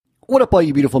What up, all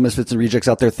you beautiful Misfits and Rejects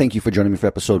out there? Thank you for joining me for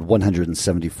episode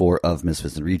 174 of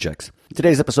Misfits and Rejects. In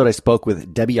today's episode, I spoke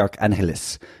with Debbie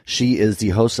Arcangeles. She is the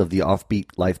host of the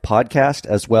Offbeat Life podcast,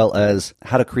 as well as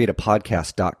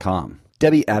howtocreateapodcast.com.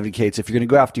 Debbie advocates if you're going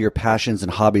to go after your passions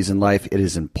and hobbies in life, it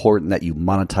is important that you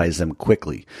monetize them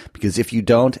quickly, because if you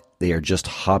don't, they are just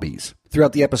hobbies.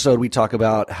 Throughout the episode, we talk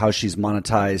about how she's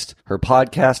monetized her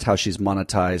podcast, how she's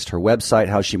monetized her website,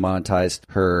 how she monetized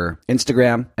her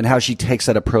Instagram, and how she takes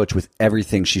that approach with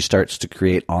everything she starts to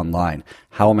create online.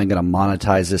 How am I going to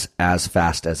monetize this as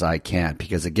fast as I can?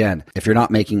 Because again, if you're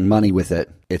not making money with it,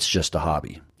 it's just a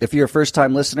hobby. If you're a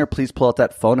first-time listener, please pull out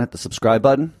that phone and hit the subscribe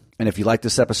button. And if you like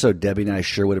this episode, Debbie and I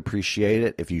sure would appreciate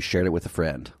it if you shared it with a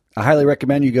friend. I highly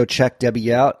recommend you go check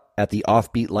Debbie out at the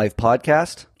Offbeat Life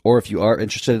podcast. Or if you are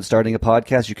interested in starting a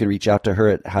podcast, you can reach out to her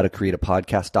at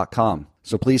howtocreateapodcast.com.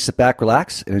 So please sit back,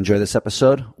 relax, and enjoy this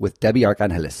episode with Debbie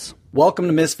Arcangeles. Welcome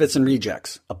to Misfits and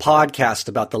Rejects, a podcast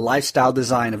about the lifestyle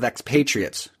design of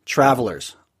expatriates,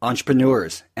 travelers,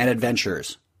 entrepreneurs, and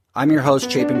adventurers. I'm your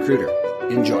host, Chapin Cruder.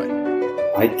 Enjoy.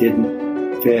 I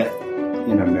didn't fit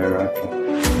in America.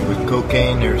 With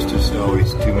cocaine, there's just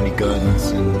always too many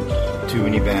guns and too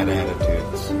many bad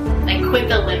attitudes. I quit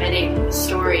the limiting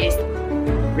stories.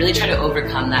 Really try to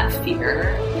overcome that fear.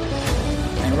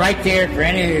 And right there, for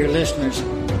any of your listeners,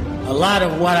 a lot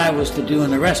of what I was to do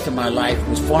in the rest of my life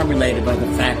was formulated by the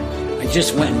fact I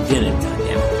just went and did it.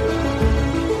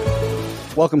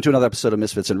 Welcome to another episode of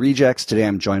Misfits and Rejects. Today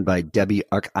I'm joined by Debbie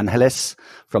Arcangeles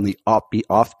from the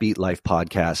Offbeat Life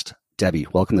podcast. Debbie,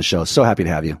 welcome to the show. So happy to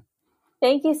have you.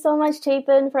 Thank you so much,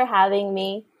 Chapin, for having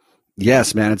me.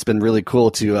 Yes, man. It's been really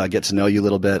cool to get to know you a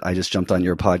little bit. I just jumped on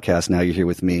your podcast. Now you're here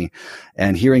with me,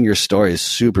 and hearing your story is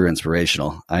super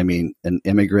inspirational. I mean, an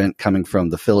immigrant coming from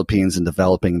the Philippines and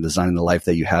developing and designing the life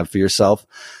that you have for yourself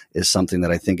is something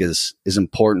that I think is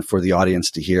important for the audience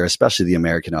to hear, especially the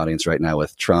American audience right now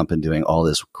with Trump and doing all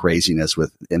this craziness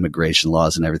with immigration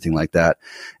laws and everything like that.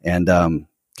 And,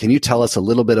 can you tell us a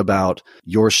little bit about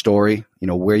your story,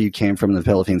 where you came from in the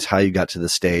Philippines, how you got to the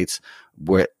States,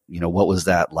 what was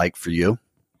that like for you?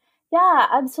 Yeah,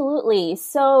 absolutely.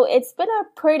 So it's been a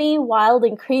pretty wild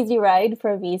and crazy ride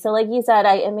for me. So like you said,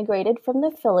 I immigrated from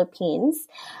the Philippines.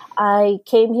 I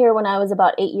came here when I was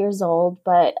about 8 years old,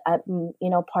 but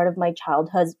part of my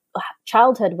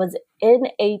childhood was in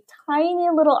a tiny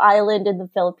little island in the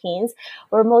Philippines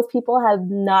where most people have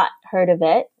not heard of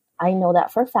it. I know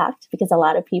that for a fact because a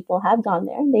lot of people have gone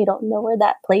there and they don't know where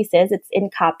that place is. It's in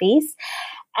Capiz.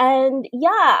 And yeah,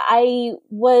 I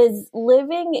was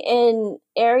living in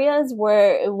areas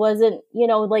where it wasn't,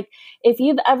 like if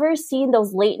you've ever seen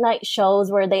those late night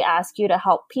shows where they ask you to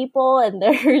help people and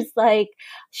there's like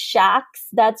shacks,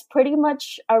 that's pretty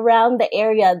much around the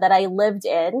area that I lived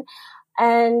in.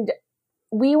 And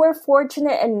we were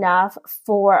fortunate enough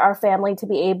for our family to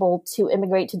be able to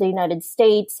immigrate to the United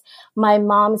States. My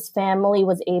mom's family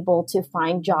was able to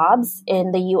find jobs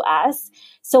in the U.S.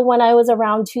 So when I was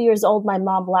around 2 years old, my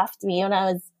mom left me when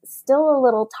I was still a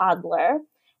little toddler.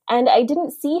 And I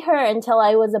didn't see her until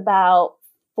I was about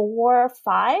 4 or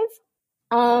 5.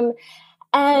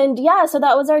 And yeah, so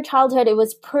that was our childhood. It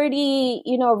was pretty,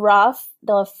 rough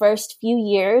the first few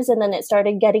years. And then it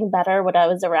started getting better when I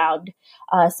was around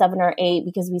 7 or 8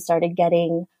 because we started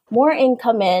getting more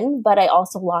income in, but I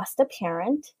also lost a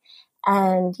parent.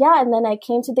 And yeah, and then I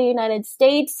came to the United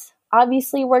States,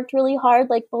 obviously worked really hard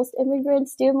like most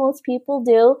immigrants do, most people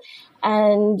do.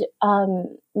 And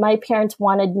my parents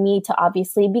wanted me to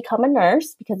obviously become a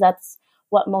nurse because that's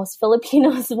what most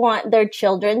Filipinos want their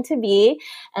children to be.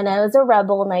 And I was a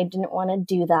rebel and I didn't want to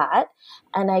do that.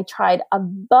 And I tried a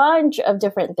bunch of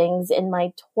different things in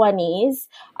my 20s.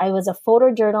 I was a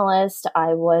photojournalist.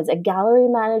 I was a gallery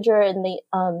manager in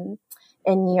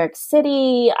New York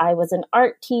City. I was an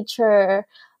art teacher.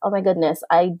 Oh my goodness.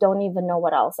 I don't even know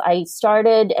what else. I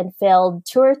started and failed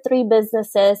 2 or 3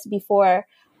 businesses before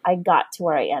I got to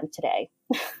where I am today.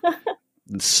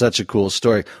 It's such a cool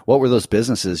story. What were those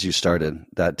businesses you started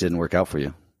that didn't work out for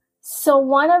you? So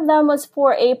one of them was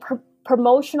for a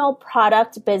promotional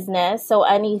product business. So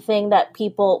anything that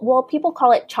people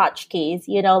call it tchotchkes,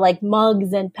 like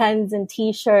mugs and pens and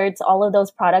t-shirts, all of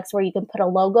those products where you can put a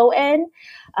logo in.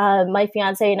 My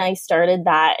fiance and I started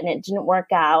that and it didn't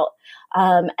work out.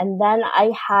 And then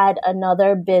I had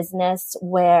another business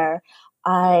where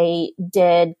I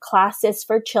did classes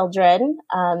for children,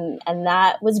 and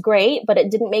that was great, but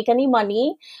it didn't make any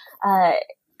money.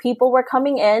 People were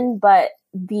coming in, but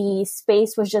the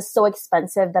space was just so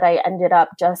expensive that I ended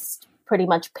up just pretty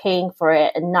much paying for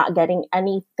it and not getting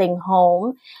anything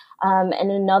home.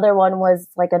 And another one was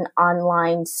like an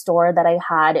online store that I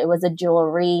had. It was a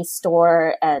jewelry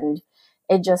store, and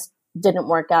it just didn't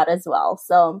work out as well.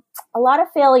 So a lot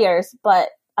of failures, but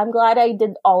I'm glad I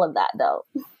did all of that though.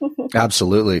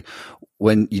 Absolutely.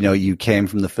 When, you came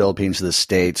from the Philippines to the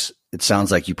States, it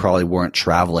sounds like you probably weren't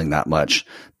traveling that much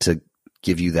to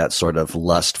give you that sort of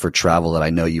lust for travel that I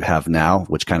know you have now,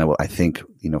 which kind of, I think,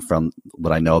 from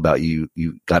what I know about you,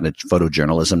 you got into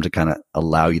photojournalism to kind of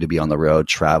allow you to be on the road,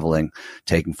 traveling,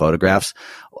 taking photographs.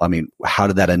 I mean, how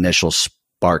did that initial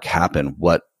spark happen?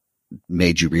 What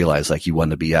made you realize like you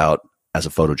wanted to be out as a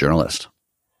photojournalist?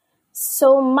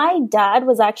 So my dad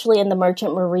was actually in the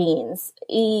Merchant Marines.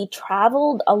 He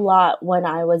traveled a lot when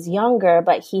I was younger,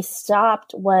 but he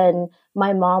stopped when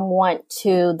my mom went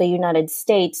to the United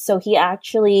States. So he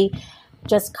actually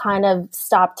just kind of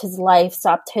stopped his life,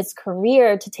 stopped his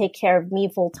career to take care of me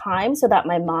full time so that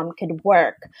my mom could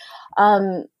work.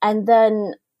 And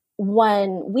then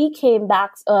when we came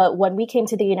back, when we came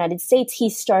to the United States, he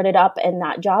started up in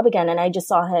that job again. And I just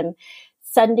saw him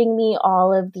sending me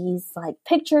all of these like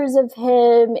pictures of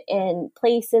him in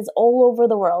places all over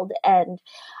the world. And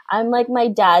I'm like my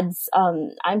dad's,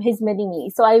 I'm his mini me.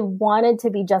 So I wanted to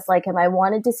be just like him. I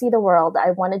wanted to see the world.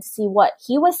 I wanted to see what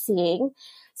he was seeing.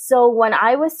 So when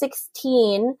I was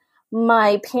 16,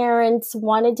 my parents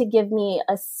wanted to give me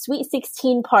a sweet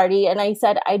 16 party. And I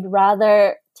said, I'd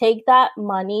rather take that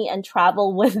money and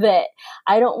travel with it.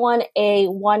 I don't want a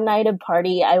one night of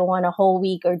party. I want a whole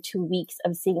week or 2 weeks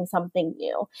of seeing something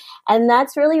new. And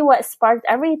that's really what sparked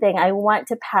everything. I went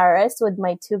to Paris with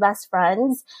my two best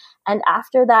friends. And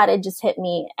after that, it just hit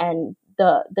me and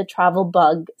the travel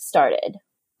bug started.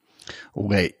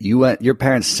 Wait, your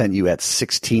parents sent you at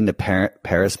 16 to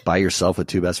Paris by yourself with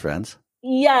two best friends?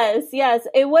 Yes.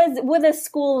 It was with a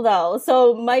school though.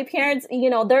 So my parents,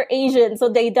 they're Asian, so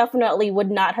they definitely would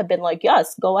not have been like,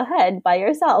 yes, go ahead by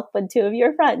yourself with two of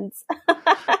your friends.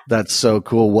 That's so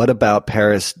cool. What about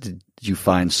Paris did you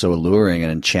find so alluring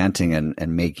and enchanting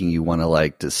and making you want to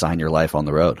like design your life on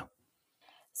the road?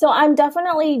 So I'm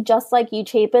definitely just like you,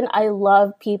 Chapin. I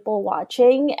love people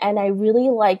watching, and I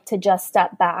really like to just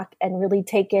step back and really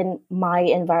take in my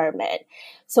environment.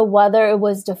 So whether it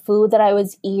was the food that I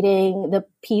was eating, the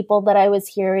people that I was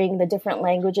hearing, the different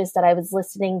languages that I was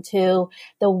listening to,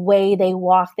 the way they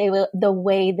walked, the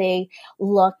way they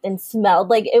looked and smelled,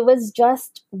 like it was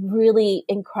just really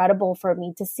incredible for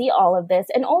me to see all of this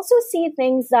and also see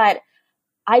things that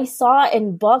I saw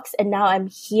in books, and now I'm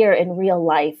here in real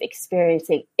life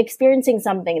experiencing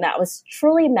something that was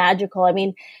truly magical. I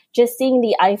mean, just seeing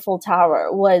the Eiffel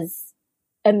Tower was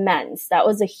immense. That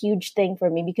was a huge thing for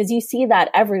me because you see that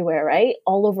everywhere, right?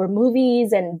 All over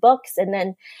movies and books. And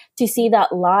then to see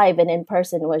that live and in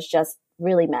person was just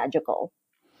really magical.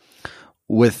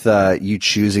 With you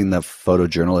choosing the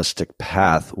photojournalistic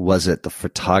path, was it the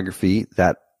photography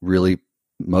that really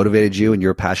motivated you and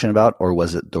you're passionate about, or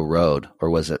was it the road, or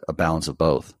was it a balance of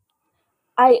both?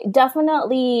 I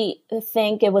definitely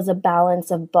think it was a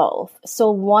balance of both. So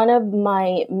one of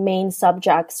my main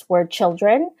subjects were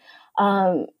children,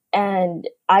 and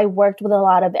I worked with a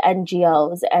lot of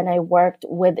NGOs, and I worked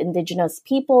with Indigenous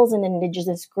peoples and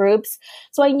Indigenous groups.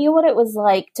 So I knew what it was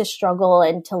like to struggle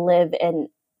and to live in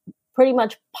pretty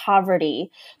much poverty.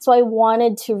 So I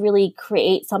wanted to really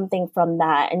create something from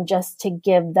that and just to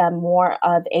give them more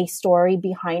of a story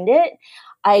behind it.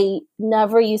 I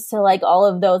never used to like all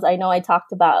of those. I know I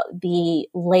talked about the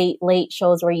late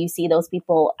shows where you see those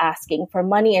people asking for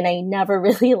money, and I never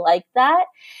really liked that.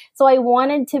 So I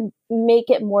wanted to make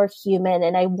it more human,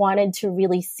 and I wanted to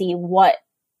really see what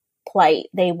plight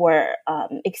they were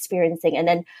experiencing, and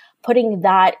then putting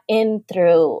that in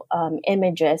through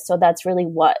images. So that's really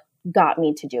what got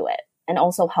me to do it, and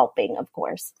also helping, of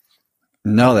course.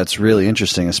 No, that's really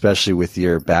interesting, especially with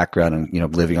your background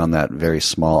and, living on that very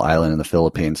small island in the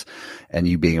Philippines and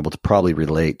you being able to probably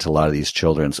relate to a lot of these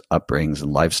children's upbringings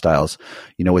and lifestyles,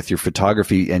 with your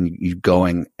photography and you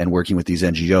going and working with these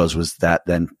NGOs. Was that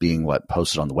then being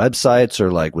posted on the websites,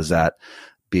 or like, was that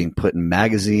being put in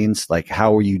magazines? Like,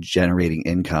 how were you generating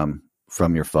income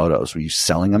from your photos? Were you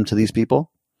selling them to these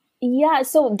people? Yeah,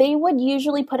 so they would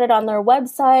usually put it on their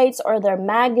websites or their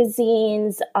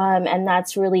magazines, and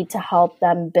that's really to help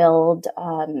them build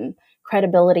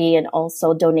credibility and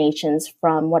also donations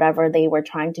from whatever they were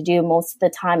trying to do. Most of the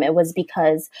time it was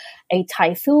because a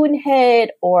typhoon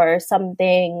hit or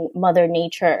something Mother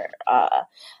Nature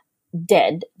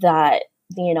did that,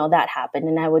 that happened.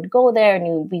 And I would go there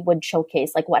and we would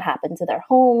showcase like what happened to their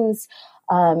homes.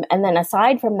 And then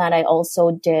aside from that, I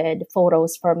also did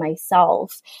photos for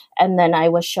myself. And then I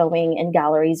was showing in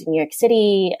galleries in New York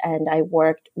City, and I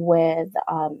worked with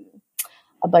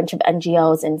a bunch of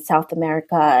NGOs in South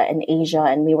America and Asia,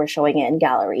 and we were showing it in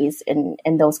galleries in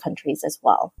those countries as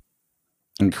well.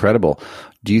 Incredible.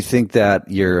 Do you think that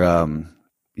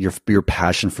your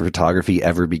passion for photography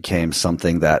ever became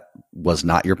something that was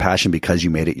not your passion because you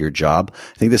made it your job?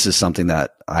 I think this is something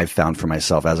that I've found for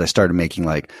myself. As I started making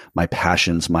like my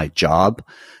passions my job,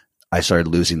 I started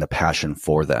losing the passion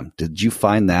for them. Did you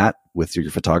find that with your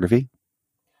photography?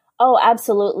 Oh,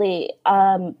 absolutely.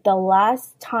 The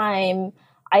last time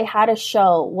I had a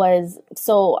show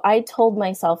so I told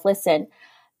myself, listen,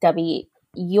 Debbie,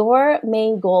 your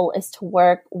main goal is to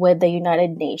work with the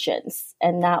United Nations.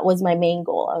 And that was my main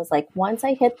goal. I was like, once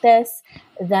I hit this,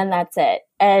 then that's it.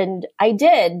 And I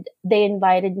did. They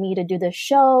invited me to do the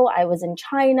show. I was in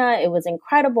China. It was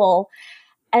incredible.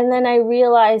 And then I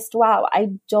realized, wow, I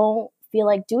don't feel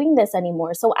like doing this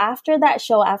anymore. So after that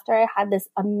show, after I had this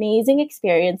amazing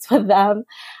experience with them,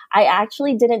 I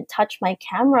actually didn't touch my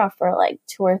camera for like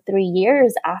 2 or 3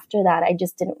 years after that. I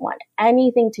just didn't want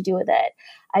anything to do with it.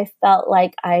 I felt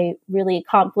like I really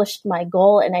accomplished my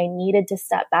goal and I needed to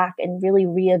step back and really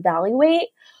reevaluate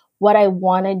what I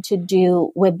wanted to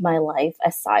do with my life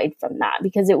aside from that,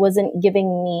 because it wasn't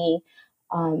giving me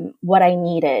what I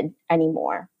needed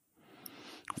anymore.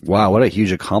 Wow, what a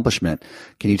huge accomplishment.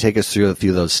 Can you take us through a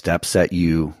few of those steps that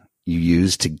you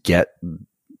used to get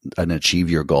and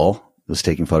achieve your goal? It was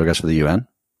taking photographs for the UN?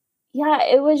 Yeah,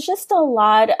 it was just a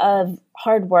lot of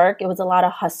hard work. It was a lot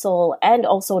of hustle and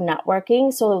also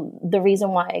networking. So the reason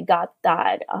why I got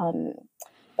that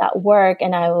work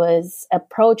and I was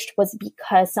approached was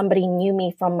because somebody knew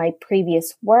me from my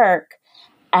previous work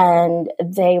and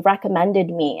they recommended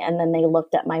me, and then they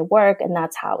looked at my work, and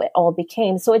that's how it all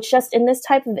became. So it's just in this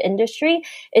type of industry,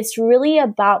 it's really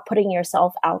about putting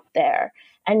yourself out there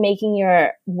and making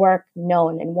your work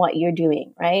known and what you're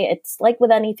doing, right? It's like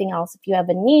with anything else. If you have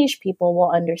a niche, people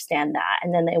will understand that,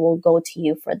 and then they will go to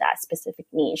you for that specific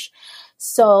niche.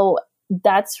 So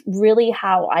that's really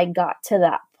how I got to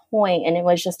that point. And it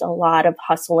was just a lot of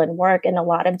hustle and work. And a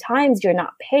lot of times you're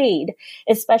not paid,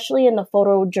 especially in the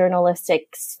photojournalistic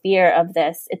sphere of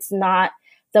this. It's not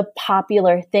the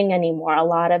popular thing anymore. A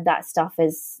lot of that stuff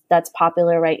that's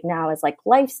popular right now is like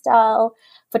lifestyle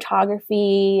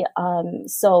photography.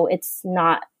 So it's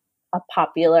not a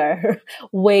popular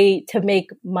way to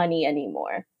make money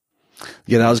anymore.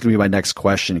 Yeah, that was going to be my next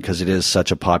question, because it is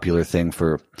such a popular thing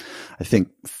for, I think,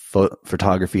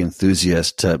 photography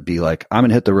enthusiasts to be like, I'm going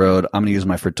to hit the road. I'm going to use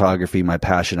my photography, my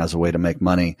passion as a way to make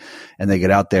money. And they get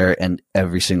out there and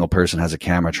every single person has a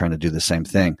camera trying to do the same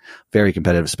thing. Very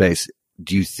competitive space.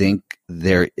 Do you think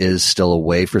there is still a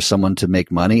way for someone to make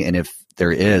money? And if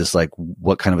there is, like,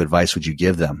 what kind of advice would you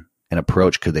give them? An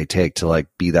approach could they take to like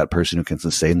be that person who can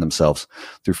sustain themselves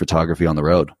through photography on the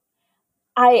road?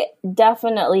 I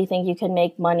definitely think you can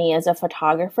make money as a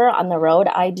photographer on the road.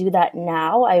 I do that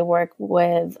now. I work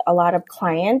with a lot of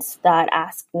clients that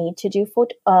ask me to do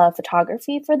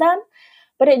photography for them,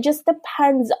 but it just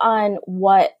depends on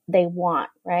what they want,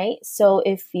 right? So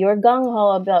if you're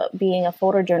gung-ho about being a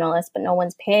photojournalist, but no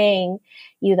one's paying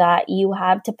you that, you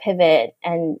have to pivot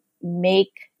and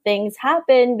make things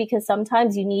happen, because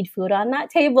sometimes you need food on that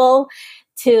table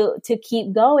to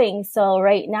keep going. So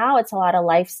right now it's a lot of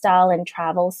lifestyle and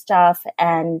travel stuff.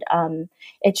 And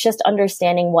it's just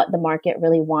understanding what the market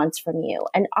really wants from you.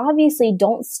 And obviously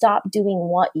don't stop doing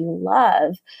what you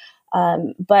love.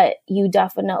 But you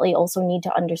definitely also need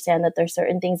to understand that there's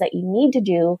certain things that you need to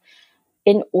do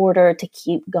in order to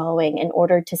keep going, in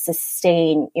order to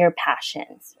sustain your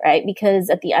passions, right? Because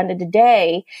at the end of the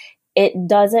day, it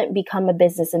doesn't become a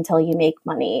business until you make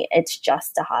money. It's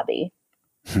just a hobby.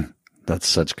 That's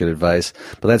such good advice.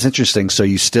 But that's interesting. So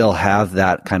you still have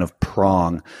that kind of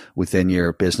prong within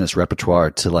your business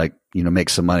repertoire to, like, you know, make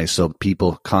some money. So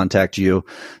people contact you,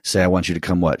 say, I want you to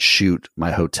come shoot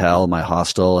my hotel, my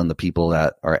hostel, and the people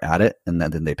that are at it. And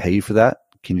then they pay you for that.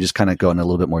 Can you just kind of go into a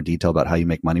little bit more detail about how you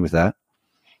make money with that?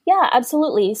 Yeah,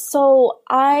 absolutely. So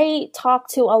I talk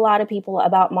to a lot of people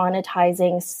about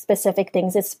monetizing specific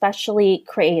things, especially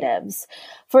creatives.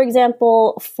 For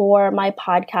example, for my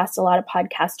podcast, a lot of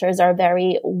podcasters are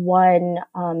very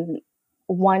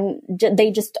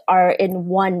they just are in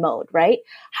one mode, right?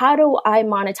 How do I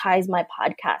monetize my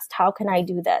podcast? How can I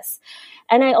do this?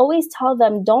 And I always tell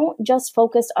them, don't just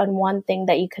focus on one thing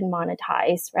that you can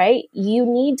monetize, right? You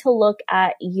need to look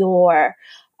at your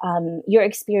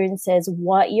experiences,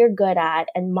 what you're good at,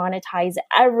 and monetize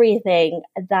everything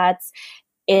that's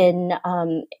in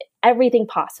everything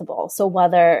possible. So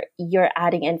whether you're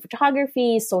adding in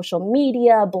photography, social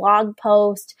media, blog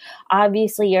post,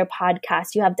 obviously your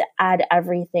podcast, you have to add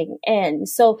everything in.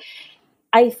 So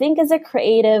I think as a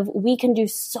creative, we can do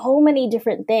so many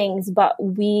different things, but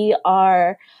we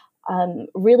are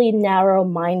really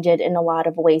narrow-minded in a lot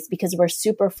of ways because we're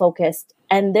super focused.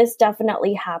 And this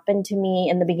definitely happened to me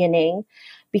in the beginning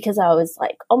because I was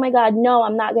like, oh my God, no,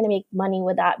 I'm not going to make money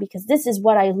with that because this is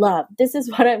what I love. This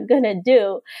is what I'm going to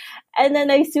do. And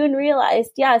then I soon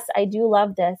realized, yes, I do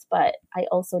love this, but I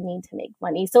also need to make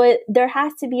money. So there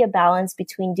has to be a balance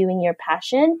between doing your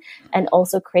passion and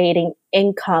also creating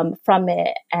income from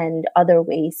it and other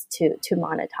ways to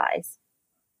monetize.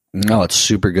 No, it's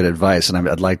super good advice. And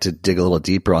I'd like to dig a little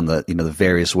deeper on the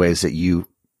various ways that you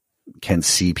can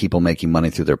see people making money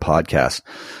through their podcast.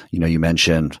 You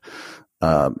mentioned,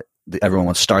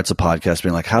 everyone starts a podcast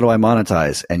being like, how do I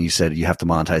monetize? And you said you have to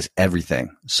monetize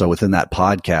everything. So within that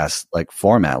podcast, like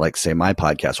format, like say my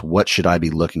podcast, what should I be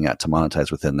looking at to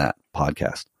monetize within that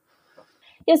podcast?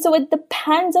 Yeah, so it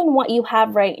depends on what you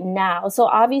have right now. So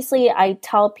obviously I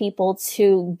tell people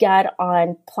to get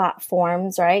on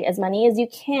platforms, right? As many as you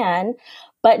can,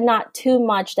 but not too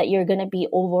much that you're going to be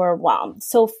overwhelmed.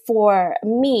 So for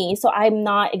me, so I'm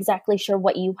not exactly sure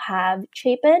what you have,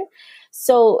 Chapin.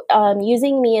 So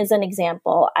using me as an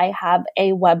example, I have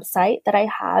a website that I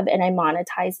have and I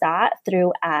monetize that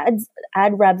through ad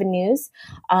revenues.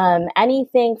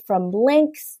 Anything from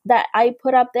links that I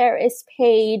put up there is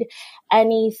paid.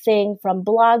 Anything from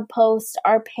blog posts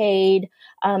are paid.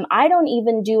 I don't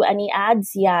even do any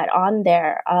ads yet on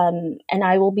there. And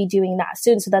I will be doing that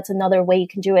soon. So that's another way you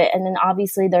can do it. And then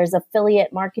obviously there's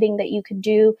affiliate marketing that you could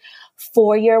do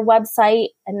for your website.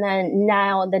 And then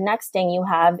now the next thing you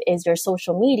have is your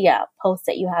social media posts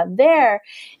that you have there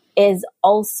is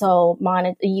also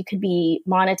you could be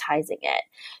monetizing it.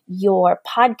 Your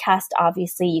podcast,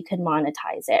 obviously you can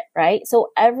monetize it, right?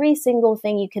 So every single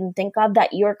thing you can think of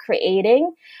that you're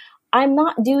creating, I'm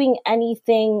not doing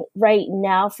anything right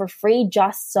now for free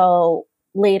just so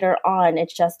later on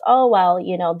it's just, oh, well,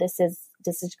 this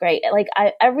is great. Like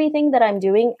everything that I'm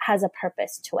doing has a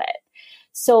purpose to it.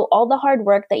 So all the hard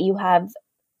work that you have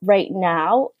right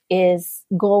now is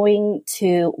going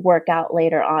to work out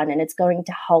later on, and it's going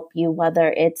to help you, whether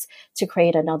it's to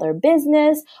create another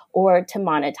business or to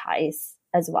monetize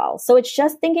as well. So it's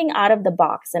just thinking out of the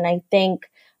box. And I think,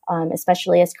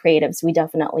 especially as creatives, we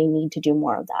definitely need to do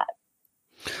more of that.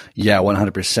 Yeah,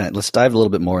 100%. Let's dive a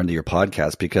little bit more into your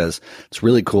podcast because it's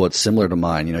really cool. It's similar to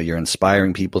mine. You're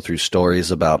inspiring people through stories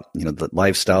about, the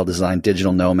lifestyle design,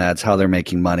 digital nomads, how they're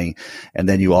making money. And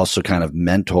then you also kind of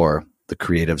mentor the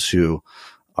creatives who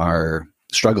are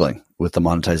struggling with the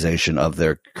monetization of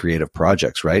their creative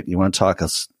projects, right? You want to talk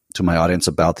us to my audience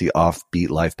about the Offbeat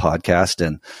Life podcast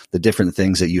and the different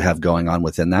things that you have going on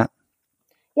within that?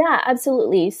 Yeah,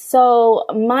 absolutely. So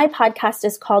my podcast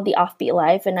is called The Offbeat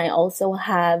Life, and I also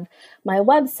have my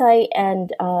website,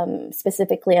 and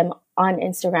specifically I'm on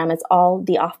Instagram. It's all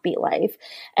The Offbeat Life.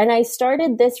 And I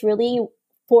started this really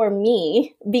for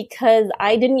me because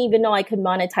I didn't even know I could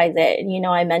monetize it. And,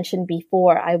 I mentioned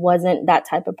before, I wasn't that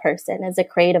type of person. As a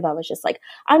creative, I was just like,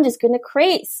 I'm just going to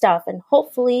create stuff and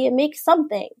hopefully it makes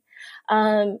something.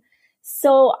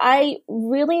 So I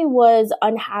really was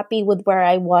unhappy with where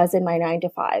I was in my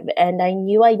 9-to-5, and I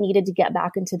knew I needed to get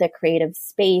back into the creative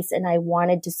space, and I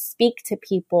wanted to speak to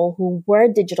people who were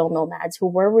digital nomads, who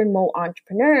were remote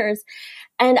entrepreneurs.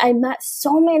 And I met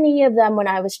so many of them when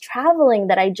I was traveling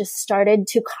that I just started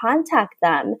to contact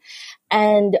them.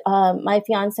 And my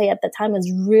fiance at the time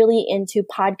was really into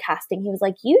podcasting. He was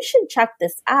like, you should check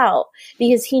this out,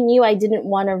 because he knew I didn't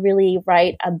want to really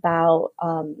write about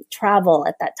travel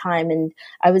at that time. And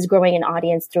I was growing an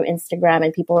audience through Instagram,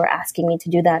 and people were asking me to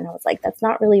do that. And I was like, that's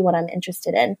not really what I'm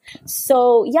interested in.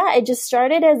 So yeah, it just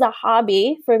started as a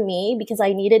hobby for me because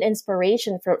I needed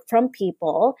inspiration from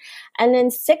people. And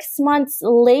then 6 months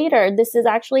later, this is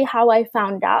actually how I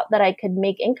found out that I could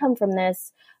make income from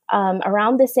this.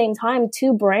 Around the same time,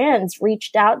 2 brands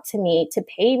reached out to me to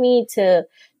pay me to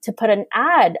put an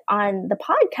ad on the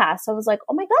podcast. So I was like,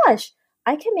 oh my gosh,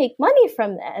 I can make money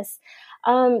from this.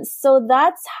 So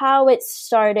that's how it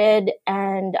started.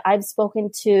 And I've spoken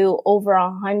to over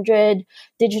 100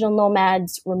 digital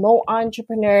nomads, remote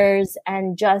entrepreneurs,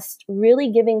 and just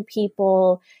really giving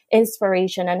people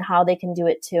inspiration on how they can do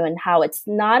it too, and how it's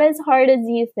not as hard as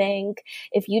you think.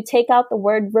 If you take out the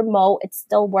word remote, it's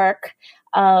still work.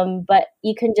 But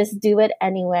you can just do it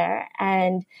anywhere.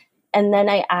 And then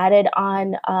I added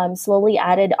on, slowly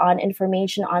added on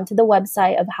information onto the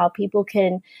website of how people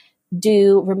can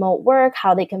do remote work,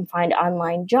 how they can find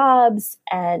online jobs,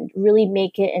 and really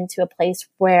make it into a place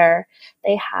where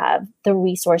they have the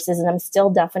resources. And I'm still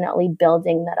definitely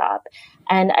building that up.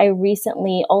 And I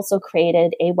recently also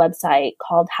created a website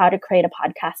called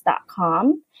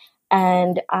howtocreateapodcast.com.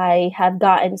 And I have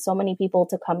gotten so many people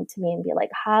to come to me and be like,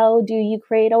 how do you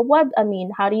create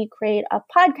how do you create a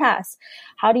podcast?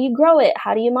 How do you grow it?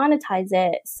 How do you monetize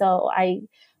it? So I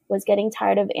was getting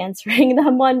tired of answering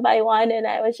them one by one. And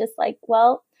I was just like,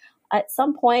 well, at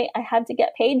some point I had to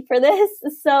get paid for this.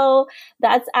 So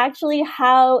that's actually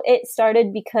how it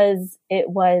started, because it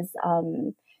was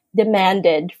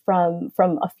demanded from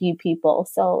a few people.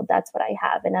 So that's what I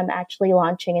have. And I'm actually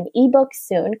launching an ebook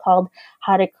soon called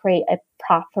How to Create a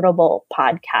Profitable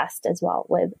Podcast as well,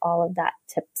 with all of that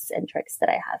tips and tricks that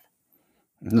I have.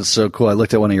 That's so cool. I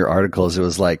looked at one of your articles. It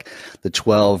was like the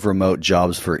 12 remote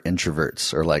jobs for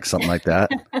introverts, or like something like that.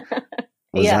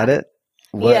 Was that it?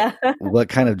 What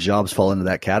kind of jobs fall into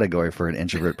that category for an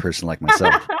introvert person like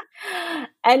myself?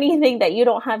 Anything that you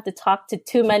don't have to talk to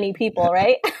too many people,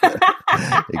 right?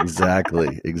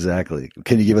 Exactly.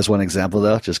 Can you give us one example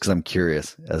though? Just because I'm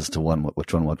curious as to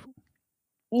which one would.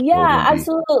 Yeah,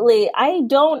 absolutely. I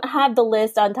don't have the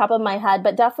list on top of my head,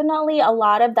 but definitely a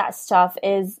lot of that stuff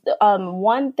is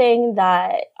one thing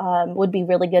that would be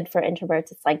really good for introverts.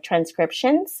 It's like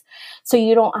transcriptions. So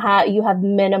you have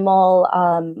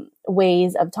minimal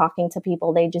ways of talking to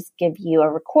people. They just give you a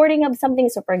recording of something.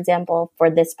 So for example, for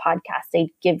this podcast,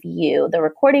 they give you the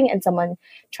recording and someone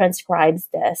transcribes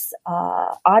this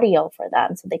audio for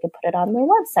them so they could put it on their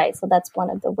website. So that's one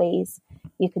of the ways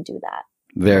you could do that.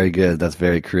 Very good. That's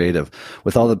very creative.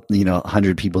 With all the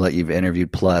 100 people that you've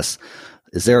interviewed plus,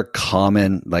 is there a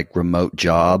common like remote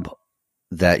job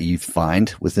that you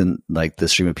find within like the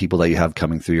stream of people that you have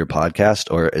coming through your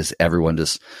podcast, or is everyone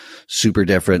just super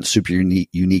different, super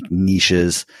unique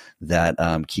niches that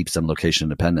keeps them location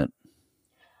independent?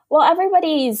 Well,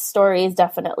 everybody's story is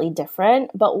definitely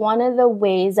different, but one of the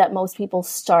ways that most people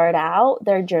start out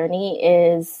their journey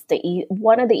is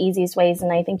one of the easiest ways,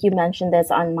 and I think you mentioned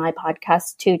this on my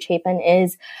podcast too, Chapin,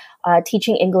 is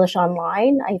teaching English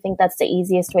online. I think that's the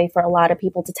easiest way for a lot of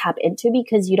people to tap into,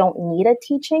 because you don't need a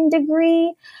teaching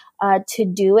degree to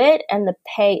do it, and the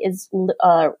pay is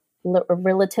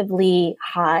relatively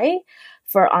high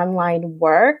for online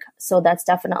work. So that's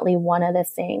definitely one of the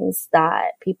things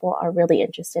that people are really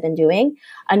interested in doing.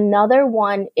 Another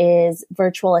one is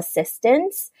virtual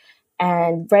assistants.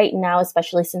 And right now,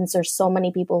 especially since there's so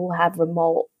many people who have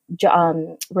remote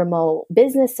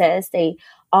businesses, they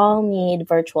all need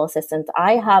virtual assistants.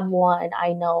 I have one.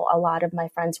 I know a lot of my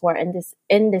friends who are in this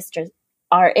industry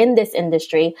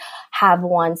have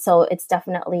one. So it's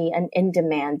definitely an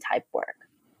in-demand type work.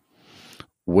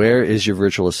 Where is your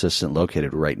virtual assistant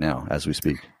located right now as we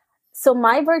speak? So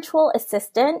my virtual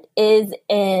assistant is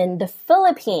in the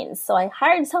Philippines. So I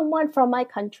hired someone from my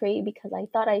country because I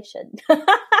thought I should.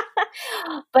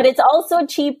 But it's also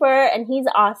cheaper and he's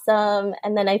awesome.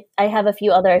 And then I have a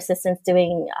few other assistants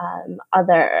doing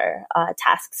other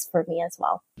tasks for me as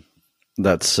well.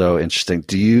 That's so interesting.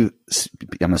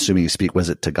 I'm assuming you speak, was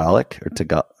it Tagalog or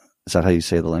Tagalog? Is that how you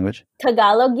say the language?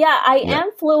 Tagalog. Yeah, I am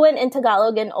fluent in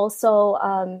Tagalog and also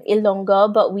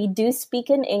Ilonggo, but we do speak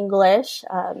in English.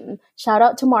 Shout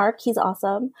out to Mark. He's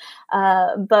awesome.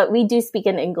 But we do speak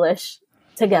in English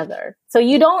together. So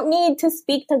you don't need to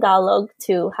speak Tagalog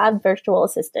to have virtual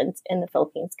assistants in the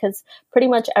Philippines, because pretty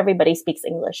much everybody speaks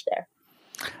English there.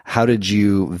 How did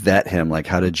you vet him? Like,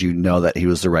 how did you know that he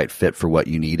was the right fit for what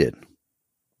you needed?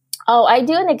 Oh, I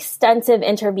do an extensive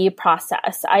interview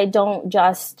process. I don't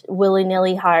just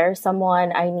willy-nilly hire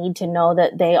someone. I need to know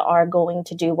that they are going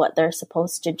to do what they're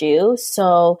supposed to do.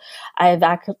 So I've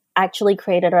actually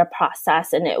created a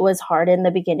process, and it was hard in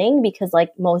the beginning because, like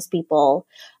most people,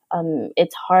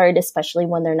 it's hard, especially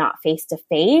when they're not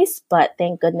face-to-face. But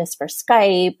thank goodness for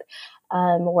Skype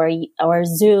or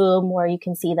Zoom, where you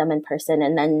can see them in person.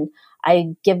 And then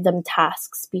I give them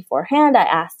tasks beforehand. I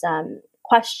ask them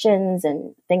questions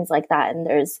and things like that. And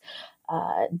there's,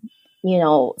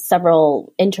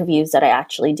 several interviews that I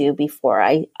actually do before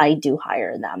I do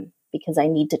hire them, because I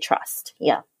need to trust.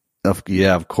 Yeah.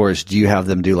 Yeah, of course. Do you have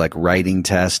them do like writing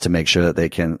tests to make sure that they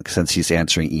can, since he's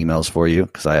answering emails for you,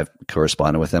 because I have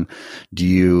corresponded with him, do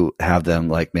you have them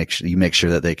like make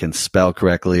sure that they can spell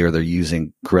correctly or they're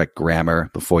using correct grammar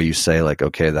before you say like,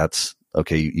 okay, that's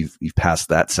okay, you've passed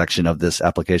that section of this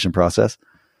application process?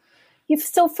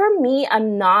 So for me,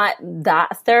 I'm not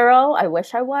that thorough. I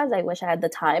wish I was. I wish I had the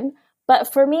time.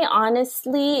 But for me,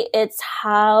 honestly, it's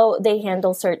how they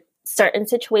handle certain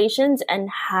situations and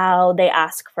how they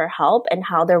ask for help and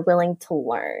how they're willing to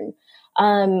learn.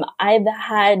 I've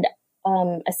had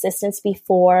assistants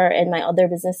before in my other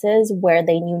businesses where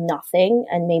they knew nothing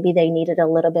and maybe they needed a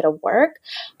little bit of work,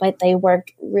 but they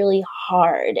worked really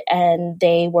hard and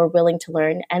they were willing to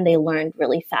learn and they learned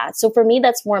really fast. So for me,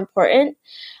 that's more important.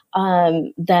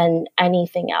 than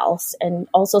anything else. And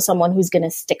also someone who's going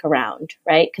to stick around,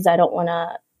 right? Because I don't want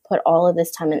to put all of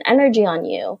this time and energy on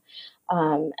you.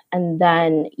 And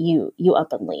then you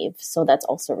up and leave. So that's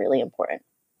also really important.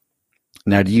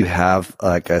 Now, do you have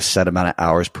like a set amount of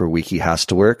hours per week he has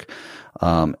to work?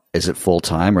 Is it full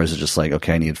time, or is it just like,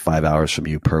 okay, I need 5 hours from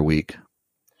you per week?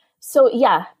 So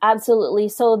yeah, absolutely.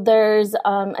 So there's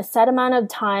a set amount of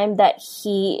time that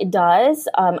he does.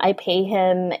 I pay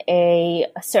him a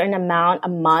certain amount a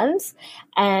month.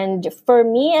 And for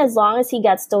me, as long as he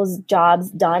gets those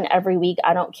jobs done every week,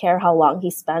 I don't care how long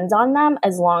he spends on them,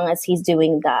 as long as he's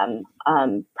doing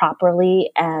them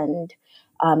properly and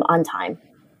on time.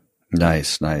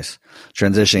 Nice.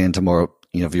 Transitioning into more,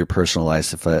 of your personal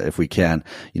life, if we can,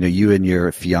 you and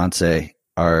your fiance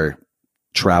are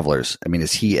travelers. I mean,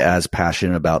 is he as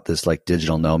passionate about this like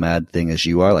digital nomad thing as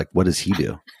you are? Like, what does he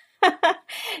do?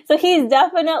 So he's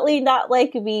definitely not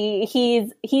like me.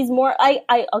 He's more,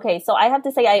 okay. So I have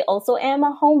to say I also am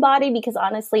a homebody because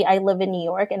honestly, I live in New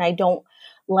York and I don't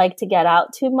like to get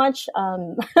out too much.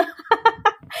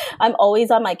 I'm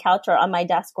always on my couch or on my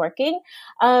desk working.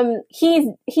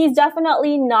 He's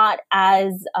definitely not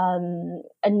as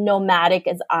nomadic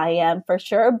as I am for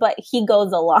sure, but he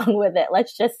goes along with it.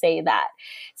 Let's just say that.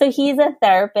 So he's a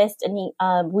therapist,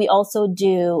 and we also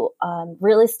do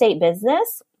real estate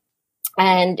business.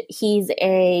 And he's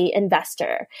a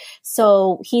investor.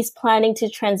 So he's planning to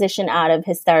transition out of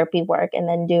his therapy work and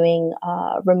then doing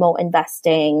remote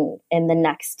investing in the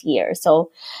next year.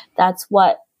 So that's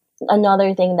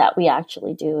another thing that we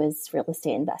actually do is real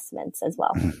estate investments as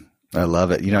well. I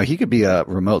love it. He could be a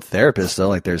remote therapist though.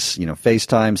 Like there's,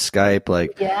 FaceTime, Skype,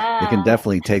 like they can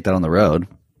definitely take that on the road.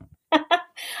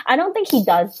 I don't think he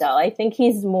does though. I think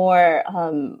he's more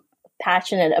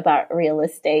passionate about real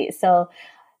estate. So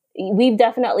we've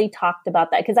definitely talked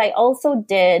about that because I also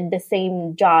did the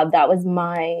same job. That was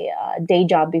my day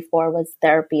job before, was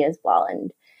therapy as well.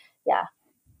 And yeah.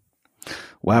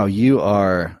 Wow. You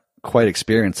are quite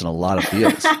experienced in a lot of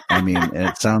fields. I mean,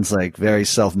 it sounds like very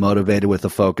self-motivated with the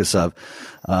focus of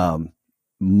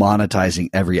monetizing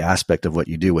every aspect of what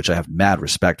you do, which I have mad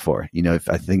respect for.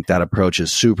 I think that approach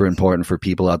is super important for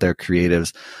people out there,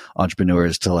 creatives,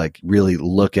 entrepreneurs, to like really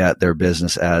look at their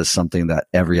business as something that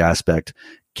every aspect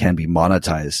can be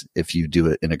monetized if you do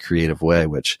it in a creative way,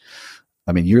 which,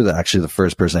 I mean, you're actually the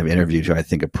first person I've interviewed who I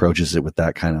think approaches it with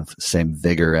that kind of same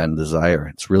vigor and desire.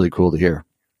 It's really cool to hear.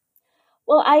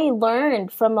 Well, I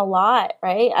learned from a lot,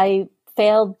 right? I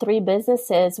failed 3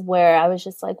 businesses where I was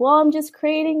just like, well, I'm just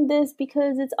creating this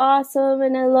because it's awesome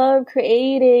and I love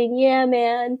creating. Yeah,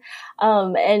 man.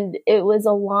 And it was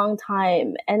a long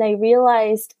time. And I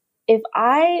realized if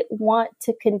I want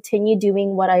to continue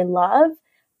doing what I love,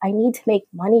 I need to make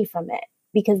money from it,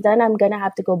 because then I'm going to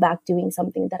have to go back doing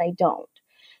something that I don't.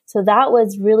 So that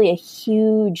was really a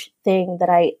huge thing that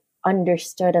I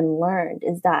understood and learned,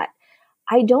 is that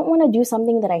I don't want to do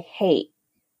something that I hate.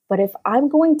 But if I'm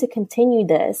going to continue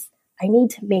this, I need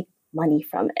to make money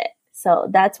from it. So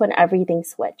that's when everything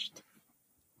switched.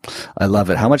 I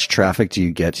love it. How much traffic do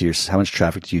you how much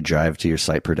traffic do you drive to your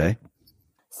site per day?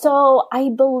 So I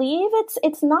believe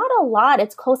it's not a lot.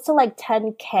 It's close to like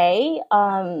 10K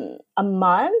a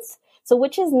month. So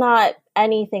which is not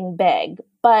anything big.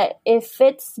 But if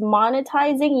it's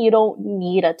monetizing, you don't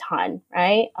need a ton,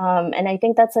 right? And I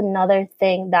think that's another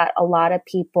thing that a lot of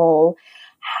people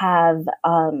have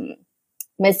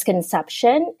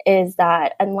misconception, is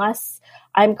that unless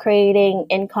I'm creating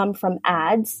income from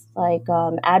ads, like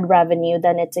ad revenue,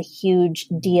 then it's a huge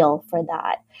deal for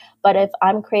that. But if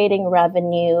I'm creating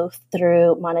revenue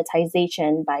through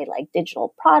monetization by like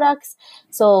digital products,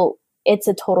 so it's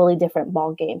a totally different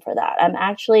ball game for that. I'm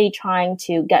actually trying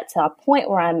to get to a point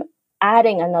where I'm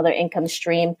adding another income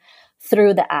stream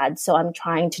through the ads. So I'm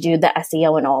trying to do the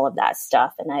SEO and all of that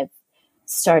stuff. And I've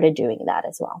started doing that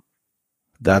as well.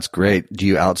 That's great. Do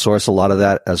you outsource a lot of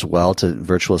that as well to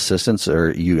virtual assistants, or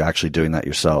are you actually doing that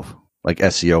yourself? Like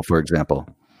SEO, for example?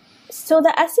 So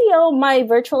the SEO, my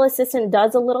virtual assistant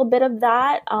does a little bit of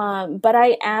that, but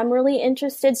I am really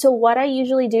interested. So what I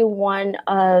usually do, one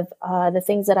of the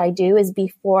things that I do is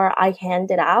before I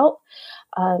hand it out,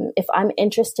 if I'm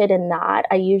interested in that,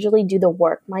 I usually do the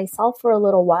work myself for a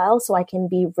little while so I can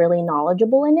be really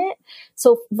knowledgeable in it.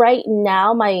 So right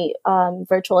now, my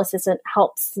virtual assistant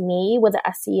helps me with the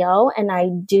SEO, and I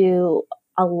do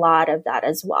a lot of that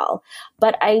as well.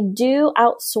 But I do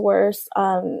outsource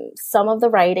some of the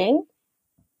writing.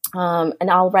 And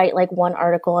I'll write like one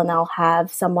article and I'll have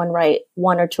someone write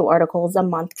 1 or 2 articles a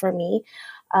month for me.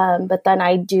 But then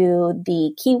I do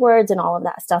the keywords and all of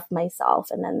that stuff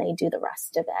myself, and then they do the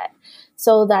rest of it.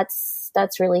 So that's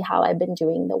that's really how I've been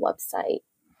doing the website.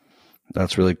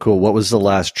 That's really cool. What was the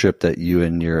last trip that you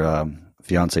and your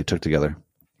fiance took together?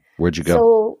 Where'd you go?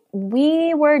 So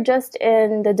we were just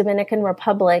in the Dominican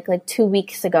Republic like 2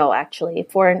 weeks ago, actually,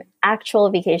 for an actual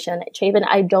vacation. Chabin,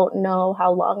 I don't know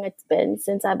how long it's been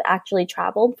since I've actually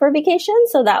traveled for vacation.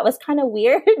 So that was kind of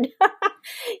weird.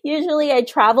 Usually I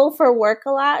travel for work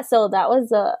a lot. So that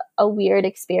was a weird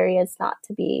experience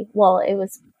it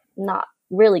was not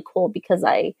really cool because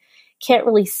I can't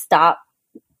really stop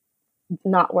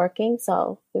not working.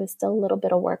 So it was still a little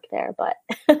bit of work there, but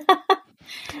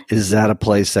Is that a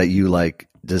place that you like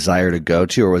desire to go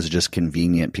to, or was it just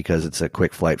convenient because it's a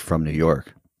quick flight from New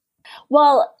York?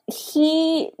 Well,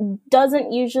 he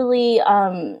doesn't usually,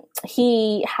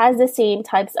 he has the same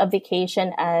types of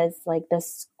vacation as like the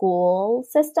school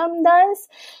system does.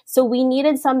 So we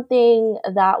needed something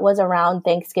that was around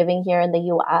Thanksgiving here in the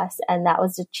US. And that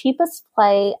was the cheapest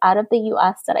flight out of the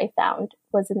US that I found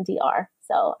was in DR.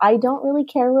 So I don't really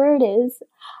care where it is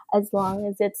as long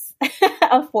as it's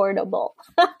affordable.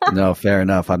 No, fair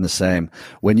enough. I'm the same.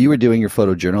 When you were doing your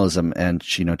photojournalism and,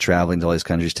 traveling to all these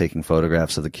countries, taking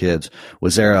photographs of the kids,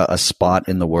 was there a spot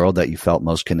in the world that you felt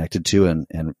most connected to and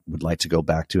would like to go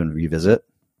back to and revisit?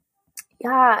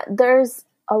 Yeah, there's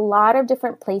a lot of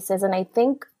different places. And I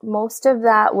think most of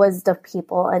that was the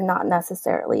people and not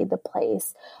necessarily the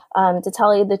place. To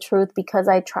tell you the truth, because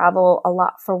I travel a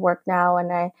lot for work now and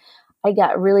I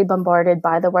get really bombarded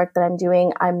by the work that I'm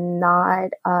doing. I'm not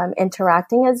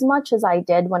interacting as much as I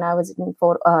did when I was doing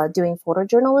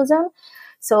photojournalism.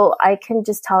 So I can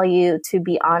just tell you, to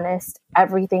be honest,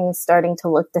 everything's starting to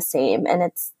look the same, and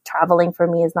it's traveling for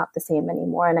me is not the same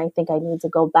anymore. And I think I need to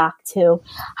go back to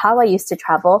how I used to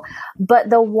travel. But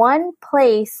the one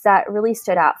place that really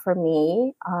stood out for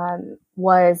me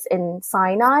was in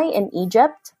Sinai in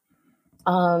Egypt.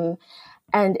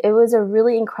 And it was a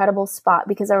really incredible spot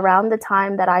because around the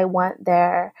time that I went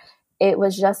there, it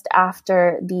was just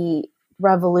after the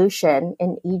revolution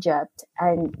in Egypt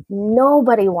and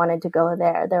nobody wanted to go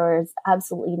there. There was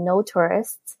absolutely no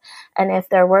tourists. And if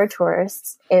there were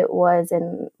tourists, it was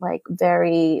in like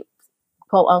very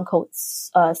quote unquote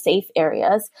safe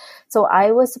areas. So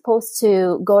I was supposed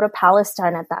to go to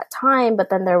Palestine at that time, but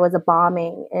then there was a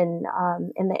bombing in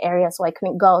the area. So I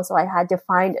couldn't go. So I had to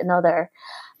find another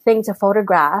thing to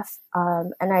photograph.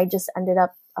 And I just ended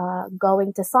up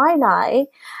going to Sinai,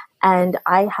 and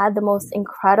I had the most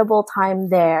incredible time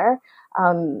there.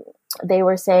 They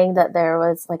were saying that there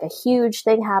was like a huge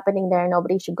thing happening there.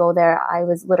 Nobody should go there. I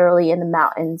was literally in the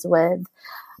mountains with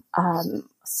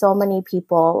so many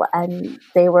people, and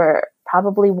they were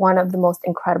probably one of the most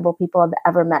incredible people I've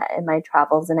ever met in my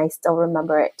travels. And I still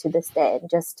remember it to this day. And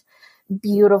just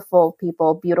beautiful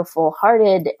people, beautiful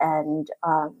hearted, and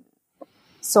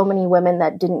so many women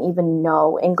that didn't even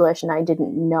know English and I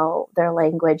didn't know their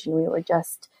language, and we were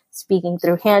just speaking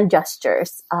through hand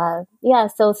gestures.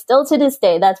 So still to this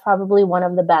day, that's probably one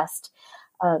of the best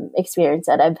experience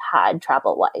that I've had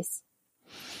travel-wise.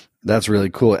 That's really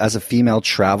cool. As a female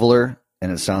traveler,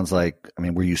 and it sounds like,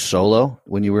 were you solo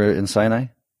when you were in Sinai?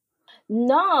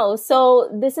 No.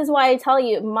 So this is why I tell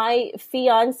you, my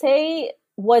fiance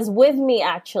was with me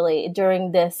actually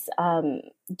during this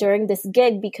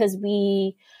gig, because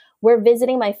we were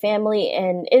visiting my family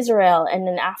in Israel. And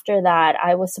then after that,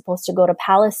 I was supposed to go to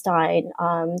Palestine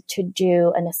to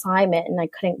do an assignment, and I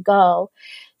couldn't go.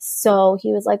 So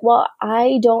he was like, well,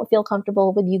 I don't feel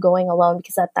comfortable with you going alone,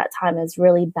 because at that time it was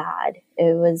really bad.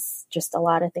 It was just a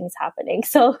lot of things happening.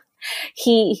 So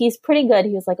he's pretty good.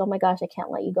 He was like, oh my gosh, I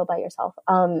can't let you go by yourself.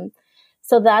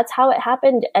 So that's how it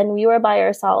happened. And we were by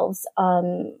ourselves,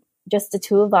 just the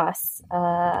two of us.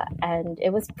 And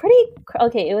it was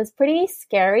pretty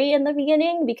scary in the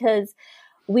beginning, because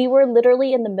we were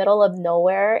literally in the middle of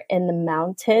nowhere in the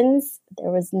mountains.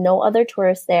 There was no other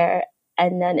tourists there.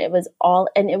 And then it was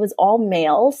all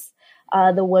males.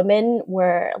 The women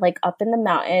were like up in the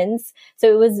mountains.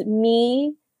 So it was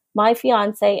me, my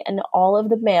fiance, and all of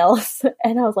the males.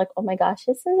 And I was like, oh my gosh,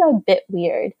 this is a bit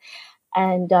weird.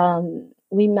 And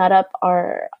we met up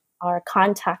our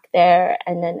contact there.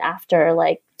 And then after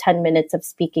like 10 minutes of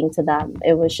speaking to them,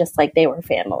 it was just like they were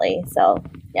family. So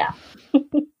yeah.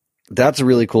 That's a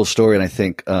really cool story. And I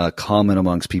think common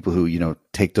amongst people who,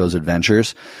 take those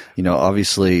adventures,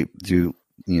 obviously through,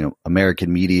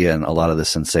 American media and a lot of the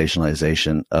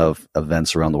sensationalization of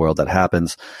events around the world that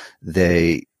happens,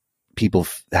 people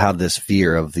have this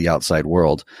fear of the outside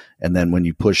world. And then when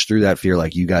you push through that fear,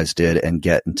 like you guys did, and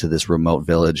get into this remote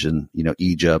village in,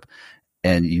 Egypt,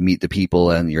 and you meet the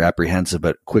people and you're apprehensive,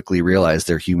 but quickly realize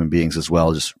they're human beings as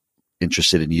well, just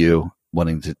interested in you,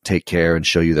 wanting to take care and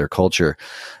show you their culture.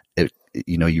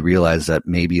 you realize that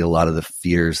maybe a lot of the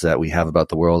fears that we have about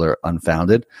the world are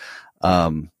unfounded.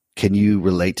 Can you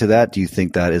relate to that? Do you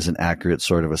think that is an accurate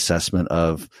sort of assessment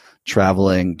of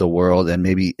traveling the world, and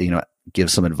maybe,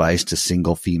 give some advice to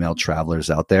single female travelers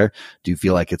out there? Do you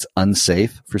feel like it's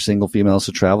unsafe for single females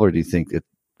to travel, or do you think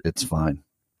it's fine?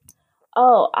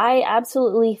 Oh, I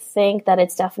absolutely think that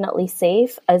it's definitely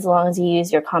safe as long as you use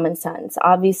your common sense.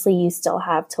 Obviously, you still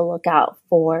have to look out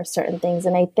for certain things.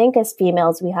 And I think as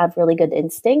females, we have really good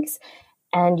instincts,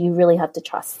 and you really have to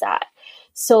trust that.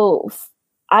 So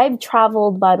I've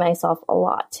traveled by myself a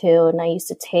lot too. And I used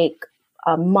to take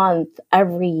a month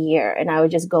every year, and I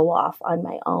would just go off on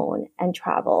my own and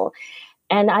travel.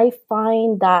 And I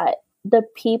find that the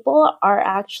people are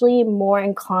actually more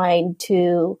inclined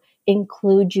to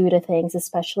include you to things,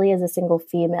 especially as a single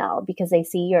female, because they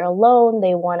see you're alone.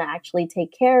 They want to actually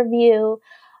take care of you.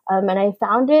 And I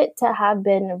found it to have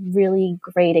been a really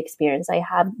great experience. I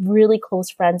have really close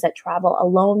friends that travel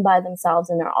alone by themselves,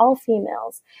 and they're all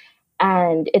females.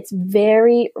 And it's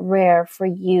very rare for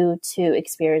you to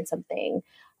experience something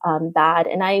bad.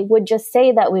 And I would just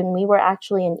say that when we were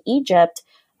actually in Egypt,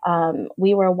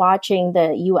 we were watching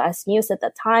the US news at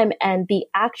the time, and the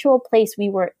actual place we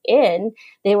were in,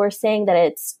 they were saying that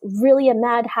it's really a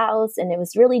madhouse and it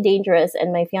was really dangerous.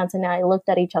 And my fiance and I looked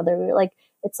at each other. We were like,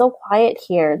 it's so quiet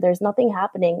here. There's nothing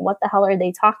happening. What the hell are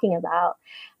they talking about?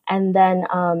 And then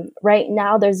right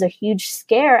now there's a huge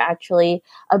scare actually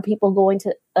of people going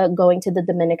to the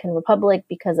Dominican Republic,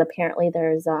 because apparently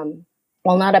there's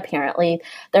well, not apparently,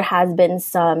 there has been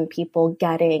some people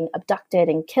getting abducted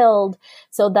and killed.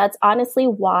 So that's honestly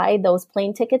why those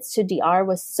plane tickets to DR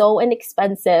was so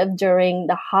inexpensive during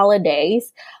the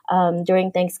holidays,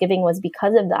 during Thanksgiving, was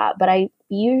because of that. But I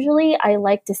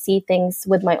like to see things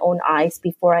with my own eyes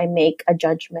before I make a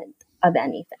judgment of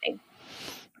anything.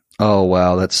 Oh,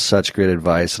 wow. That's such great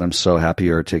advice. And I'm so happy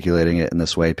you're articulating it in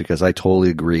this way, because I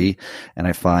totally agree. And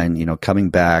I find,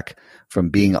 coming back from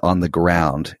being on the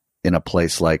ground in a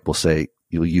place like, we'll say,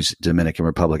 you'll use Dominican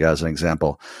Republic as an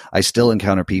example, I still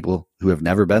encounter people who have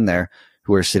never been there,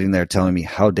 who are sitting there telling me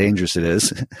how dangerous it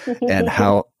is and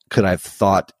how could I have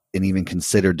thought and even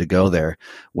considered to go there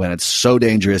when it's so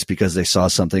dangerous because they saw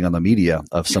something on the media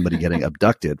of somebody getting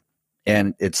abducted.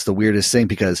 And it's the weirdest thing,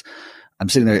 because I'm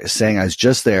sitting there saying, I was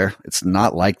just there. It's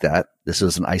not like that. This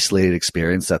was an isolated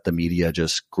experience that the media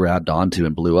just grabbed onto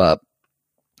and blew up.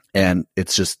 And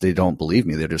it's just, they don't believe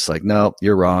me. They're just like, no,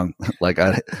 you're wrong.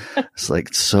 It's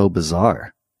like so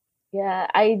bizarre. Yeah,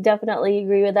 I definitely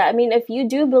agree with that. I mean, if you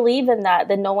do believe in that,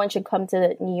 then no one should come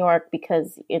to New York,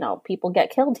 because, people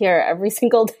get killed here every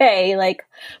single day, like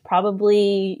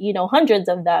probably, hundreds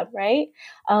of them, right?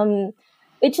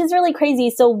 Which is really crazy.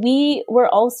 So we were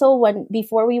also,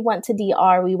 before we went to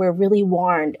DR, we were really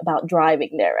warned about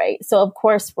driving there, right? So of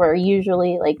course we're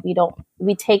usually like,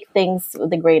 we take things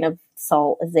with a grain of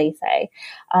salt, as they say.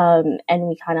 And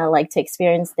we kind of like to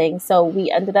experience things. So we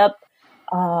ended up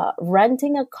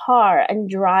renting a car and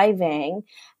driving,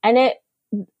 and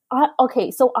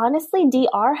okay, so honestly,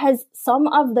 DR has some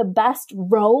of the best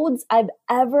roads I've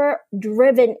ever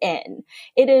driven in.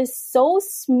 It is so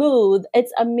smooth.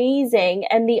 It's amazing.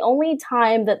 And the only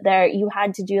time that you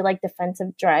had to do like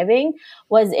defensive driving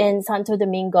was in Santo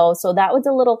Domingo. So that was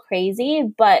a little crazy,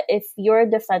 but if you're a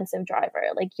defensive driver,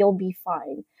 like, you'll be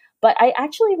fine. But I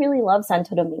actually really love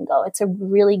Santo Domingo. It's a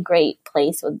really great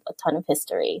place with a ton of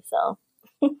history. So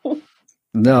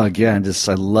No, again,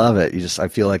 I love it. I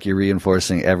feel like you're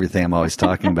reinforcing everything I'm always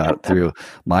talking about through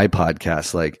my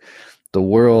podcast. Like, the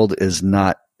world is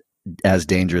not as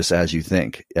dangerous as you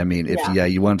think. I mean, if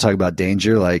you want to talk about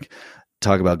danger, like,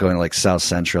 talk about going to like South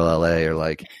Central LA or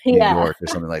like New York or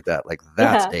something like that. Like,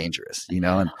 that's dangerous,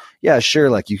 And yeah, sure.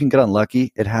 Like, you can get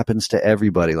unlucky. It happens to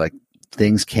everybody. Like,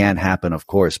 things can happen, of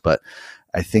course, but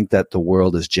I think that the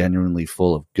world is genuinely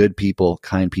full of good people,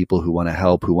 kind people who want to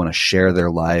help, who want to share their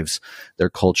lives, their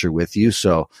culture with you.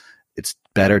 So it's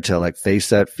better to like face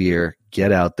that fear,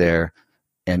 get out there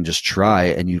and just try.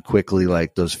 And you quickly,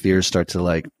 like, those fears start to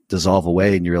like dissolve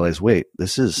away, and you realize, wait,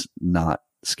 this is not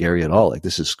scary at all. Like,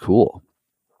 this is cool.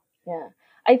 Yeah.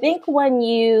 I think when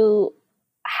you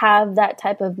have that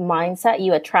type of mindset,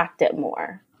 you attract it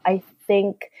more. I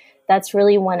think that's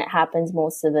really when it happens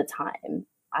most of the time.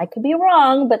 I could be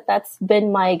wrong, but that's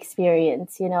been my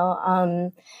experience,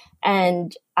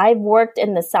 and I've worked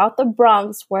in the south of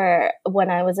Bronx when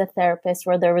I was a therapist,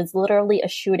 where there was literally a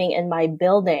shooting in my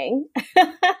building.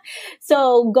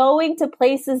 So going to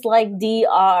places like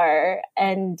DR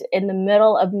and in the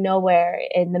middle of nowhere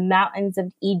in the mountains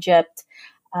of Egypt,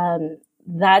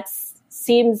 that's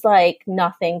seems like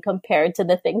nothing compared to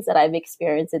the things that I've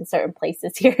experienced in certain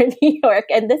places here in New York.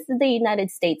 And this is the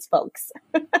United States, folks.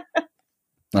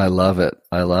 I love it.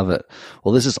 I love it.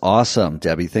 Well, this is awesome,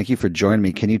 Debbie. Thank you for joining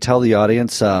me. Can you tell the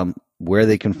audience where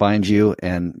they can find you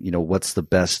and, what's the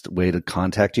best way to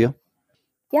contact you?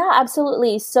 Yeah,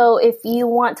 absolutely. So if you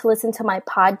want to listen to my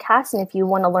podcast and if you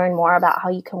want to learn more about how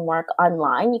you can work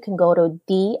online, you can go to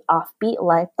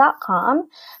theoffbeatlife.com.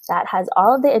 That has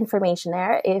all of the information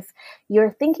there. If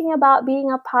you're thinking about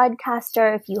being a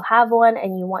podcaster, if you have one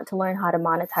and you want to learn how to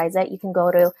monetize it, you can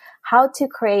go to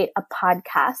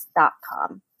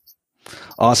howtocreateapodcast.com.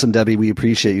 Awesome, Debbie. We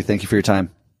appreciate you. Thank you for your time.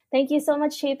 Thank you so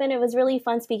much, Chapin. It was really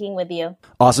fun speaking with you.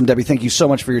 Awesome, Debbie. Thank you so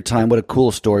much for your time. What a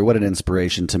cool story. What an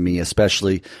inspiration to me,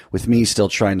 especially with me still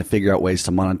trying to figure out ways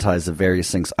to monetize the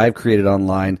various things I've created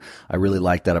online. I really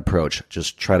like that approach.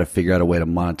 Just try to figure out a way to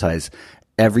monetize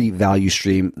every value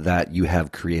stream that you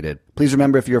have created. Please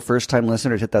remember, if you're a first-time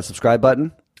listener, to hit that subscribe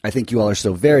button. I think you all are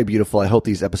so very beautiful. I hope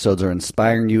these episodes are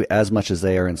inspiring you as much as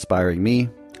they are inspiring me.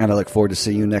 And I look forward to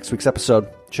seeing you next week's episode.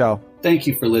 Ciao. Thank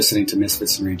you for listening to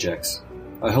Misfits and Rejects.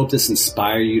 I hope this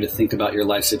inspires you to think about your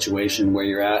life situation, where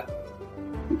you're at,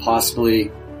 and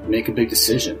possibly make a big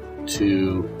decision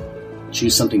to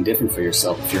choose something different for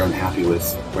yourself if you're unhappy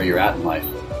with where you're at in life.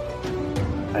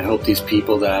 I hope these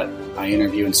people that I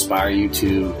interview inspire you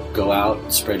to go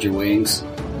out, spread your wings,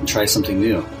 and try something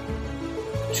new.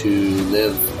 To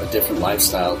live a different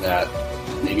lifestyle that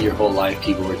maybe your whole life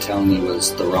people were telling you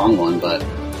was the wrong one, but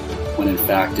when in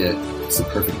fact it's the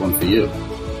perfect one for you.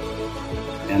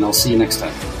 And I'll see you next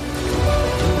time.